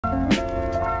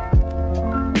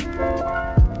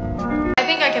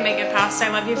can make it past I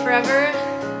love you forever.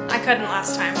 I couldn't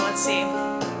last time, but let's see.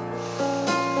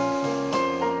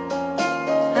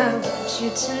 I want you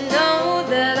to know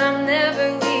that I'm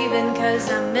never leaving,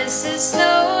 cause I miss the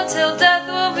snow till death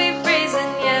will be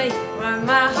freezing. Yeah, you are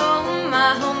my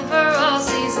home for all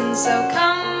seasons. So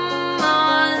come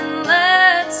on,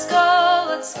 let's go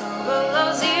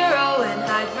below zero and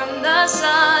hide from the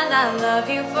sun. I love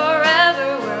you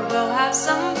forever, where we'll have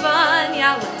some fun.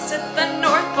 Yeah, let's hit the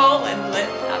North Pole and live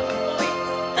happily.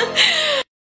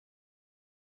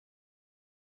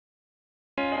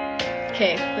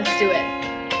 Okay, let's do it.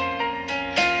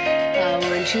 I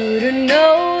want you to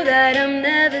know that I'm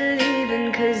never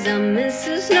leaving, cause I miss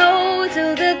the snow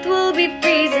till death will be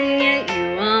freezing. Yeah,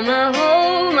 you are my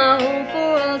home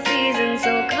for all seasons.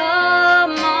 So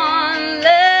come on,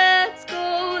 let's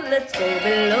go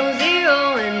below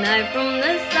zero and hide from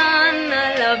the sun.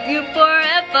 I love you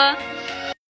forever.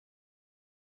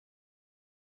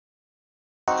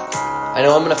 I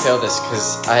know I'm gonna fail this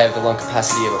because I have the lung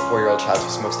capacity of a 4-year-old child who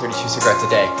smokes 32 cigarettes a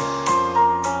day.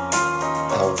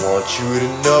 I want you to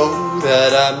know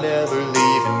that I'm never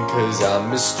leaving, cause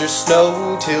I'm Mr.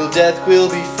 Snow till death will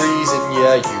be freezing.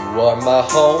 Yeah, you are my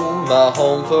home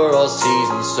for all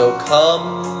seasons. So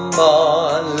come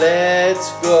on,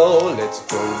 let's go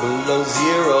below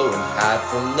zero and hide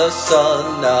from the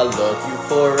sun. I love you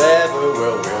forever,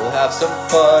 where we'll have some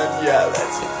fun. Yeah,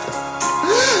 that's it.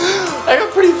 I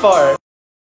got pretty far.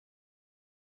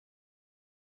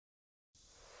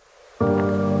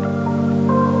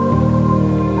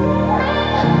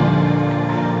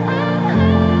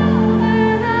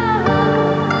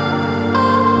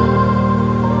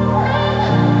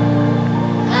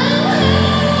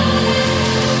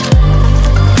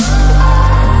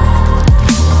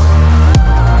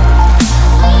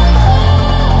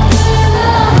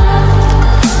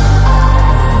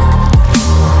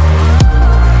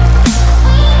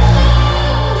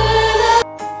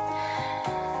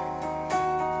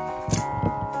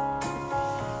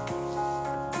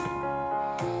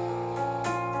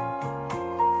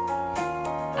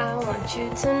 I want you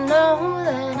to know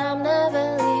that I'm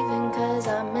never leaving, cause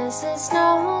I miss the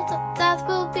snow till death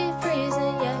will be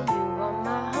freezing. Yeah, you are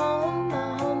my home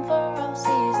for all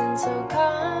seasons. So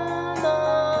come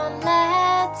on,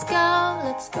 let's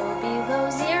go below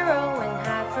zero and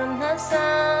hide from the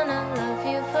sun. I love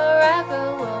you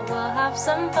forever, well, we'll have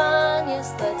some fun.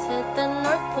 Yes, let's hit the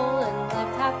North Pole and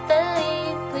live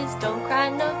happily. Please don't cry,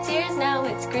 no tears, now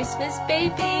it's Christmas,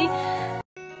 baby.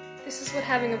 This is what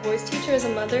having a voice teacher as a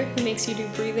mother who makes you do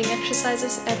breathing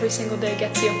exercises every single day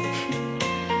gets you.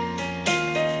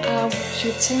 I want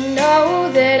you to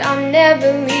know that I'm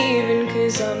never leaving,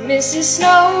 cause I miss the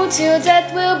snow till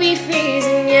death will be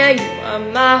freezing. Yeah, you are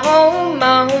my home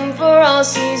for all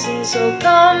seasons. So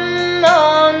come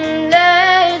on,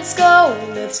 let's go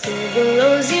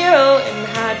below zero and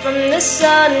hide from the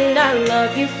sun. I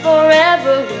love you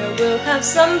forever, where we'll have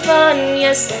some fun.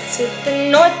 Yes, let's hit the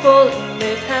North Pole and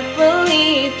live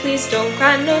happily. Please don't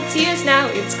cry, no tears, now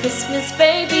it's Christmas,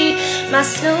 baby. My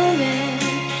snowman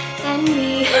and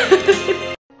me.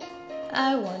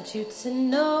 I want you to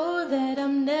know that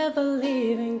I'm never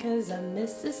leaving, cause I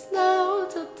miss the snow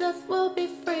till death will be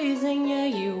freezing. Yeah,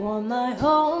 you are my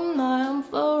home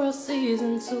for a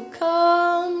season. So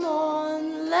come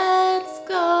on, let's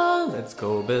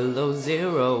go below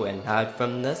zero and hide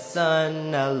from the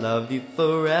sun. I love you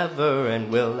forever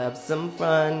and we'll have some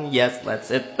fun. Yes, let's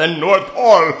hit the North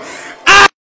Pole.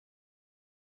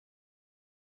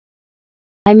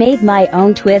 I made my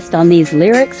own twist on these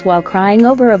lyrics while crying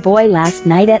over a boy last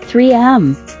night at 3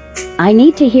 a.m. I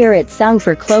need to hear it sung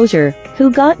for closure.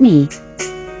 Who got me?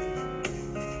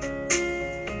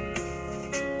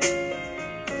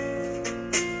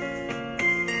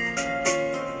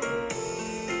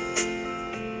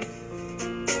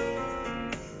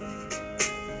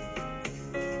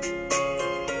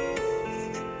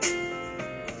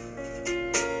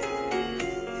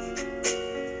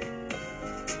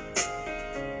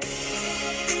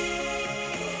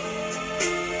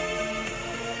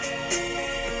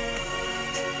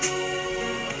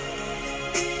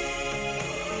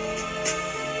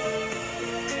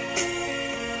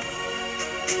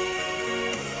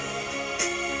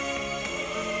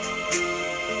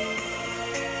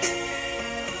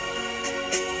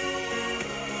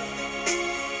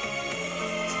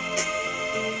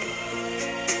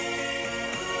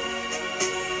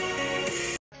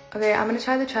 Okay, I'm gonna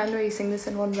try the trend where you sing this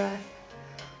in one breath.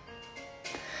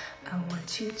 I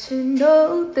want you to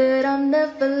know that I'm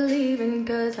never leaving,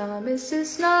 cause I miss the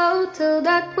snow till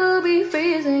that will be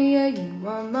freezing. Yeah, you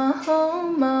are my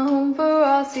home for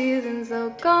all seasons. So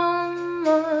come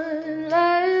on,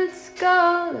 let's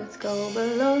let's go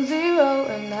below zero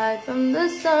and hide from the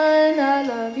sun. I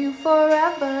love you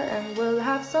forever and we'll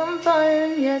have some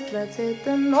fun. Yes, let's hit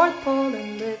the North Pole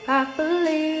and live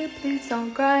happily. Please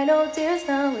don't cry, no tears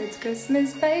now, it's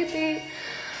Christmas, baby.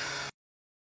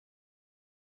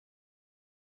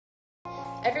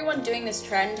 Everyone doing this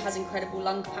trend has incredible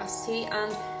lung capacity,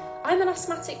 and I'm an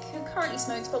asthmatic who currently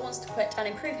smokes but wants to quit and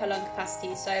improve her lung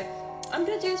capacity, so I'm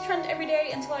going to do this trend every day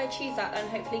until I achieve that and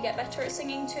hopefully get better at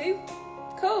singing too.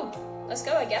 Cool, let's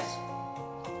go I guess.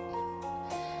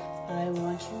 I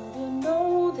want you to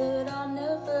know that I'm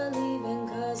never leaving,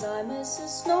 cause I miss the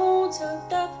snow till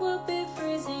death will be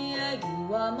freezing. Yeah,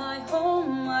 you are my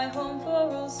home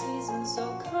for all seasons.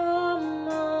 So come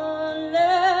on,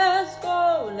 let's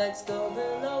go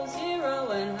below zero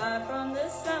and hide from the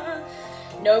sun.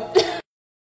 Nope.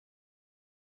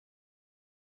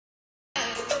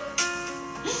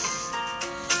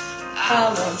 I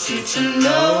want you to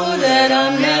know that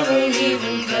I'm never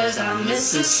leaving, cause I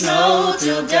miss the snow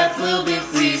till death will be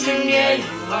freezing. Yeah, you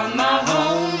are my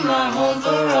home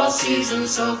for all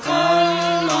seasons. So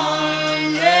come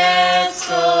on, let's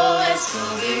go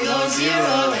below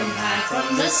zero and hide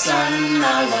from the sun.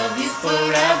 I love you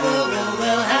forever,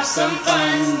 we'll have some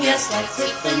fun. Yes, let's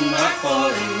hit the North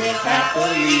Pole and live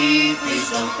happily. Please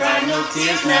don't cry, no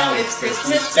tears now, it's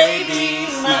Christmas,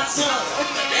 baby. Not so.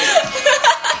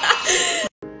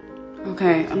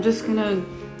 Okay, I'm just gonna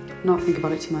not think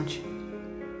about it too much.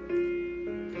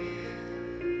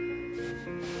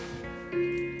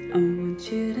 I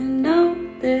want you to know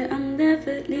that I'm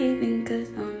never leaving,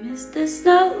 cause I miss the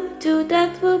snow till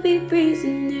death will be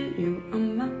freezing. You are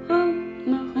my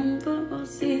home for all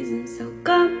seasons. So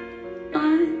come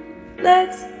on,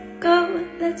 let's go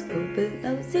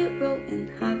below zero and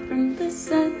hide from the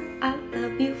sun. I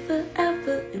love you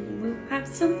forever and we'll have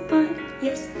some fun.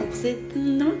 Yes, let's hit the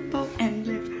North Pole and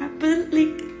live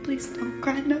happily. Please don't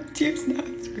cry, no tears now,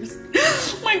 it's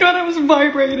Christmas. Oh my god, I was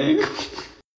vibrating.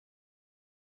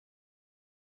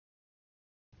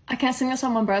 I can't sing this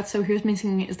on one breath, so here's me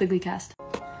singing it as the Glee cast.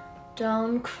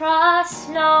 Don't cry,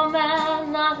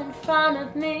 snowman, not in front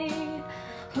of me.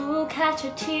 Who'll catch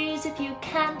your tears if you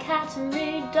can't catch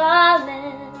me,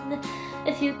 darling?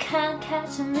 If you can't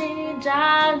catch me,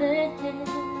 darling.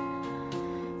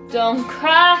 Don't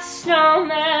cry,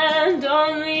 snowman,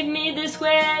 don't leave me this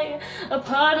way. A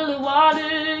puddle of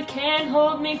water can't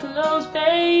hold me close,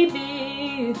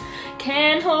 baby.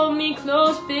 Can't hold me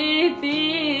close,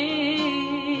 baby.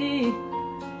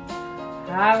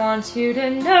 I want you to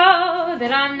know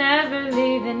that I'm never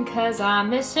leaving, cause I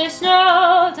miss the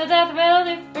snow till death will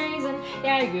be freezing.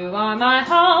 Yeah, you are my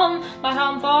home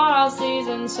for all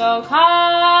seasons. So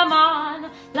come on,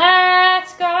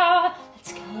 let's go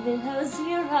below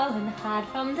zero and hide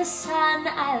from the sun.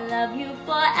 I love you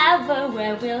forever,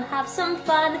 where we'll have some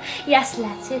fun. Yes,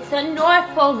 let's hit the North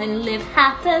Pole and live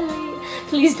happily.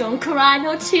 Please don't cry,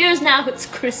 no tears now, it's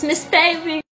Christmas,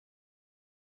 baby.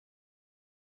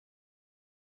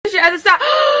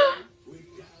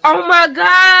 Oh my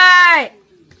god!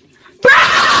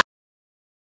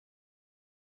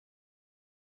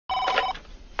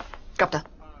 Capta.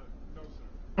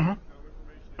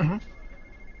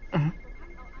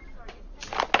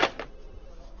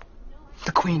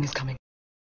 The Queen is coming.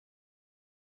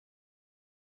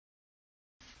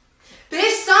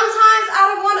 Bitch, sometimes I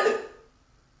don't want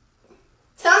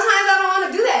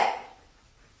to do that.